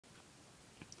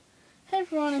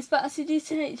everyone, it's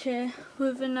BatsyDTH here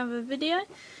with another video,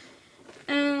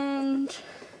 and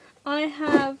I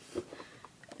have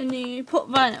a new pop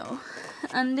vinyl,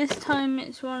 and this time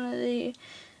it's one of the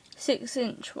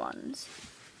 6-inch ones.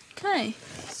 Okay,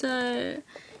 so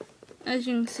as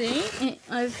you can see,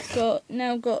 I've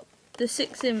now got the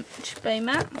 6-inch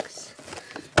Baymax,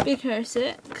 Big Hero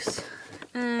 6,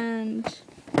 and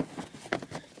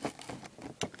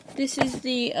this is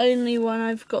the only one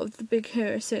I've got of the Big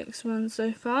Hero 6 one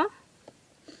so far.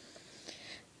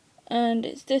 And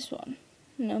it's this one,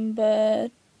 number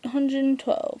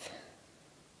 112.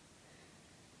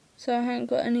 So I haven't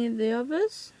got any of the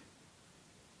others.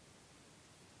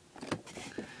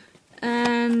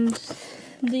 And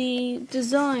the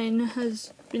design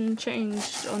has been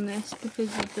changed on this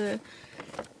because of the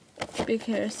Big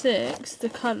Hero 6, the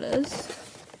colours.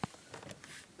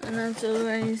 And as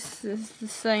always, there's the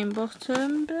same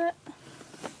bottom bit.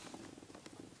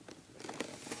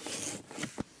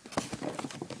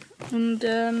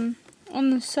 And on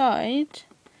the side,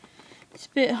 it's a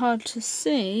bit hard to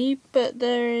see, but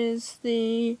there is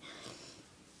the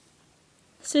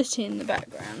city in the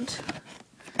background.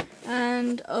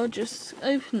 And I'll just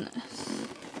open this.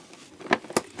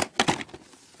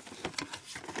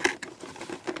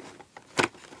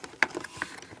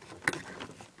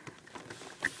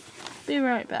 Be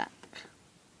right back.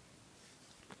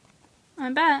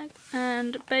 I'm back,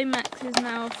 and Baymax is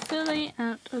now fully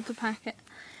out of the packet,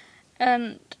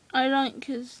 and I like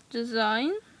his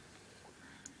design.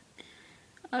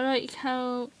 I like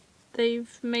how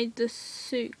they've made the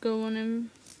suit go on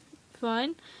him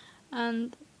fine,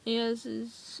 and he has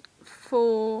his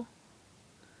four,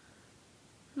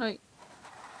 like,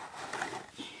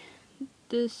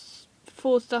 this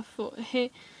four stuff for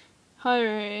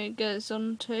higher goes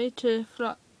onto to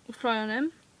fly on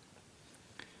him,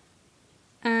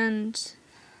 and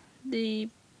the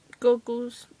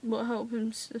goggles will help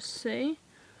him to see,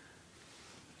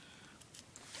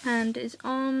 and his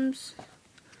arms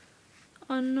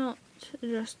are not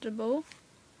adjustable,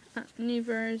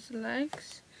 neither is his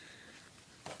legs,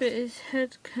 but his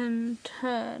head can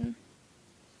turn.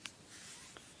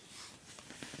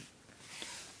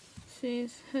 See,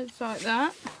 his head's like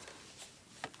that.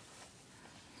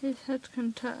 His head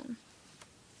can turn.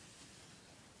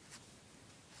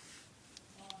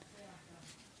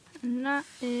 And that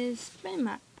is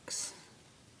Baymax.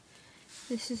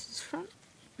 This is his front.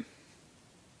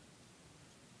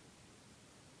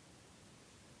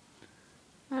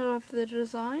 I love the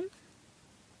design.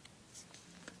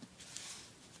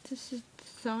 This is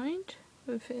designed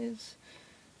with his,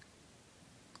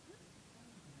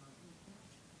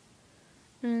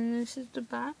 and this is the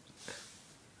back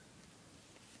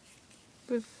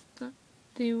with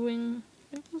the wing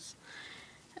things,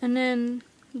 and then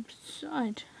the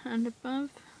side and above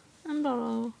and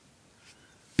below.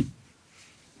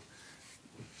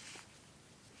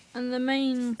 And the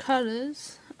main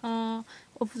colours are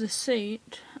of the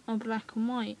suit are black and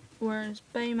white, whereas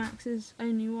Baymax is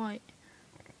only white.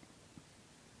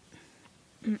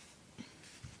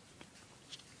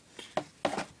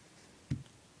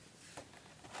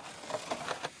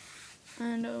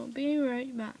 And I'll be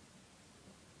right back.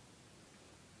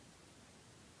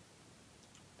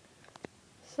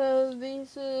 So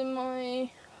these are my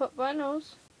hot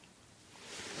vinyls.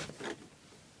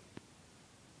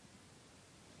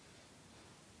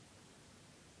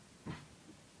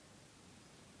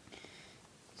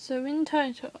 So in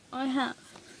total I have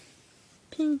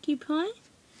Pinkie Pie,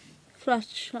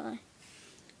 Fluttershy,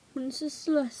 Princess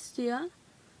Celestia,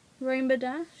 Rainbow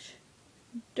Dash,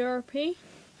 Derpy,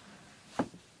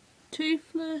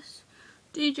 Toothless,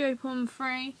 DJ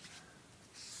Pomfrey,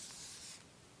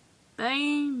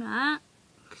 Baymax,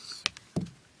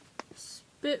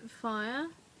 Spitfire,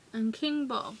 and King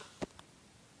Bob.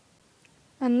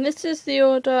 And this is the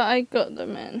order I got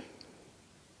them in.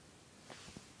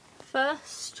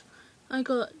 First, I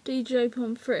got DJ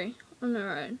Pomfrey on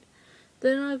their own.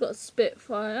 Then I got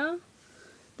Spitfire.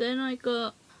 Then I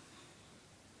got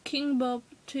King Bob,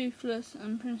 Toothless,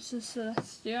 and Princess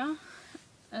Celestia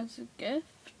as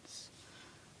gifts.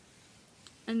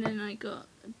 And then I got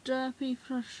Derpy,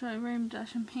 Fluttershy, Rainbow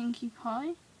Dash, and Pinkie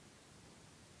Pie.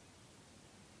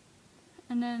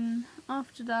 And then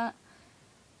after that,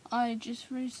 I just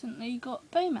recently got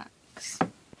Baymax.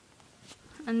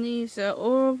 And these are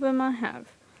all of them I have.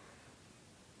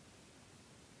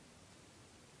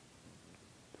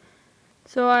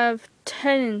 So I have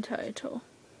 10 in total.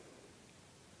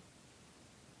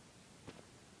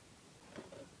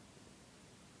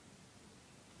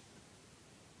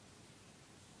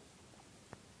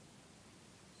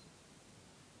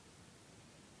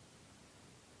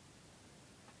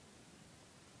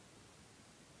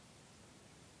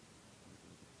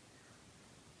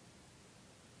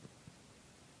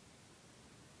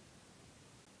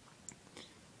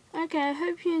 Okay, I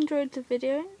hope you enjoyed the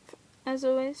video. As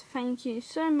always, thank you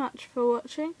so much for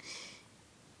watching.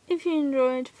 If you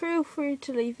enjoyed, feel free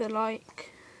to leave a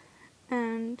like,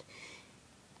 and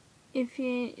if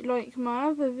you like my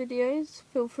other videos,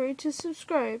 feel free to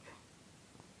subscribe.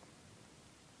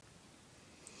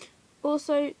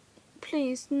 Also,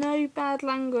 please, no bad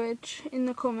language in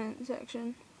the comment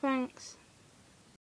section. Thanks.